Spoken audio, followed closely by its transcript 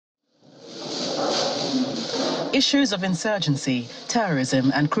Issues of insurgency,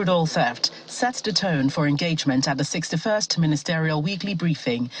 terrorism and crude oil theft set the tone for engagement at the 61st Ministerial Weekly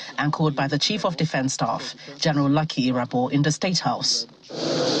Briefing anchored by the Chief of Defence Staff, General Lucky Irabor, in the State House.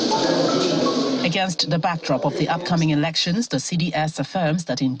 Against the backdrop of the upcoming elections, the CDS affirms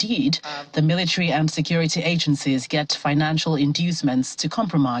that indeed the military and security agencies get financial inducements to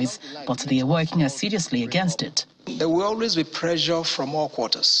compromise, but they are working assiduously against it. There will always be pressure from all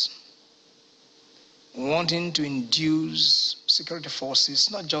quarters, wanting to induce security forces,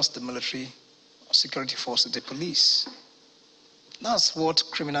 not just the military security forces, the police. That's what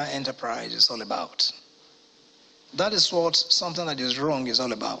criminal enterprise is all about. That is what something that is wrong is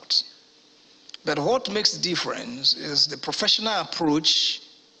all about. But what makes the difference is the professional approach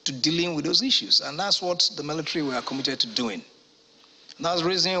to dealing with those issues, and that's what the military we are committed to doing. And that's the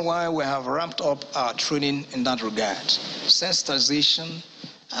reason why we have ramped up our training in that regard. Sensitization,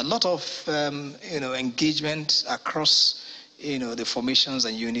 a lot of engagement across the formations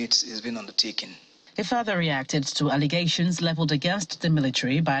and units is being undertaken. He further reacted to allegations leveled against the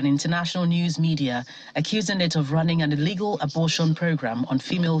military by an international news media, accusing it of running an illegal abortion program on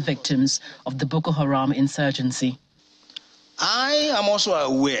female victims of the Boko Haram insurgency. I am also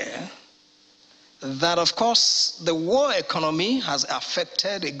aware that, of course, the war economy has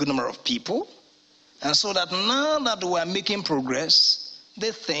affected a good number of people, and so that now that we are making progress,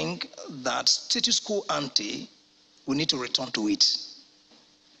 they think that status quo ante, we need to return to it.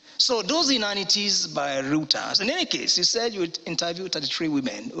 So those inanities by Reuters, in any case, you said you interviewed 33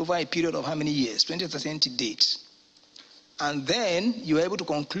 women over a period of how many years, 2013 to date. And then you were able to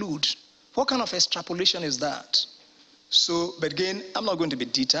conclude, what kind of extrapolation is that? So, but again, I'm not going to be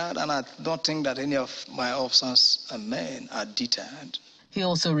deterred, and I don't think that any of my officers and men are deterred. He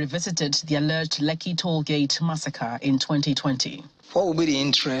also revisited the alleged Lekki toll gate massacre in 2020. What will be the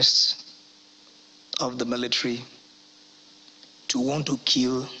interest of the military to want to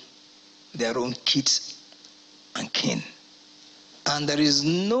kill their own kids and kin? And there is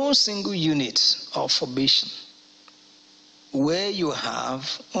no single unit of formation where you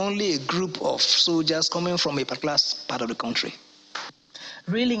have only a group of soldiers coming from a particular part of the country.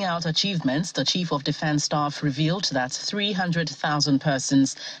 Reeling out achievements, the Chief of Defence Staff revealed that 300,000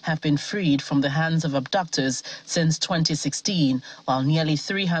 persons have been freed from the hands of abductors since 2016, while nearly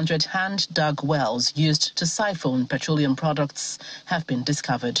 300 hand-dug wells used to siphon petroleum products have been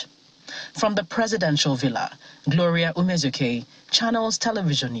discovered. From the presidential villa, Gloria Umezuke, Channels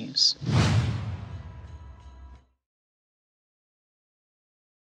Television News.